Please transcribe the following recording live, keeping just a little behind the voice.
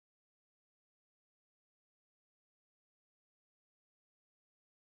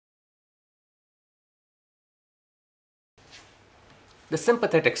The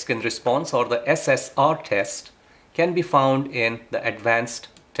sympathetic skin response, or the SSR test, can be found in the advanced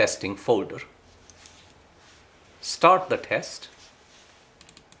testing folder. Start the test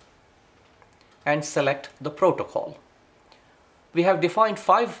and select the protocol. We have defined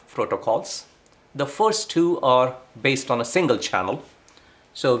 5 protocols. The first 2 are based on a single channel,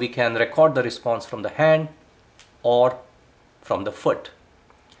 so we can record the response from the hand or from the foot.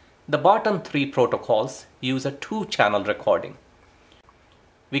 The bottom 3 protocols use a 2-channel recording.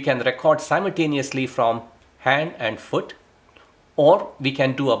 We can record simultaneously from hand and foot, or we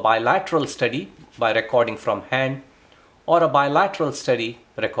can do a bilateral study by recording from hand, or a bilateral study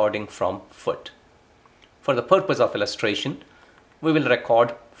recording from foot. For the purpose of illustration, we will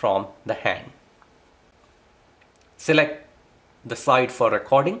record from the hand. Select the side for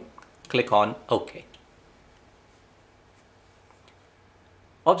recording, click on OK.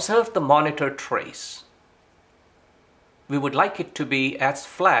 Observe the monitor trace. We would like it to be as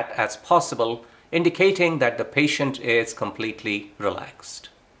flat as possible, indicating that the patient is completely relaxed.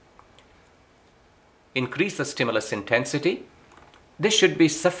 Increase the stimulus intensity. This should be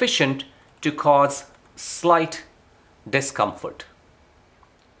sufficient to cause slight discomfort.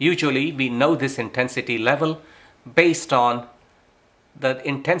 Usually we know this intensity level based on the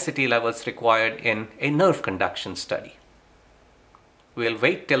intensity levels required in a nerve conduction study. We'll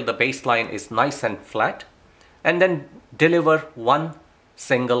wait till the baseline is nice and flat and then deliver one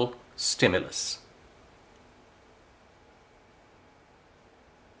single stimulus.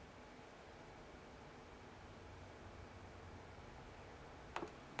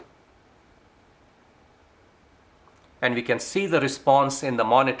 And we can see the response in the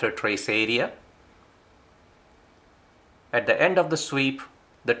monitor trace area. At the end of the sweep,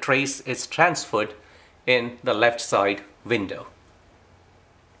 the trace is transferred in the left side window.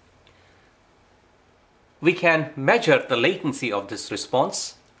 We can measure the latency of this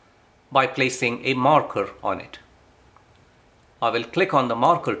response by placing a marker on it. I will click on the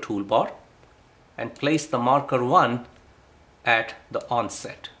marker toolbar and place the marker 1 at the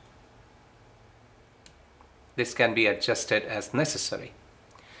onset. This can be adjusted as necessary.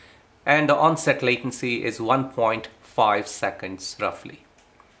 And the onset latency is 1.5 seconds roughly.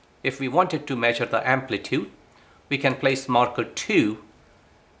 If we wanted to measure the amplitude, we can place marker 2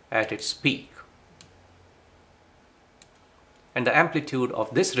 at its peak. And the amplitude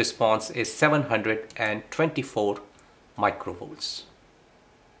of this response is 724 microvolts.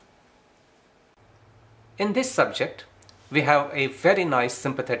 In this subject, we have a very nice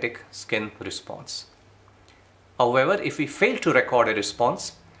sympathetic skin response. However, if we fail to record a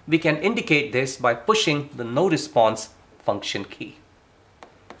response, we can indicate this by pushing the no response function key.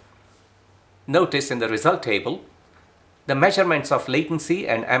 Notice in the result table, the measurements of latency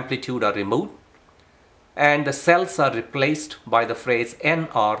and amplitude are removed, and the cells are replaced by the phrase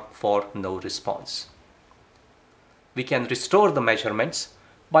NR for no response. We can restore the measurements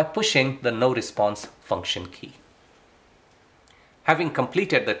by pushing the no response function key. Having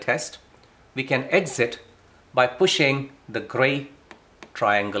completed the test, we can exit by pushing the gray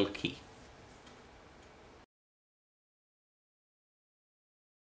triangle key.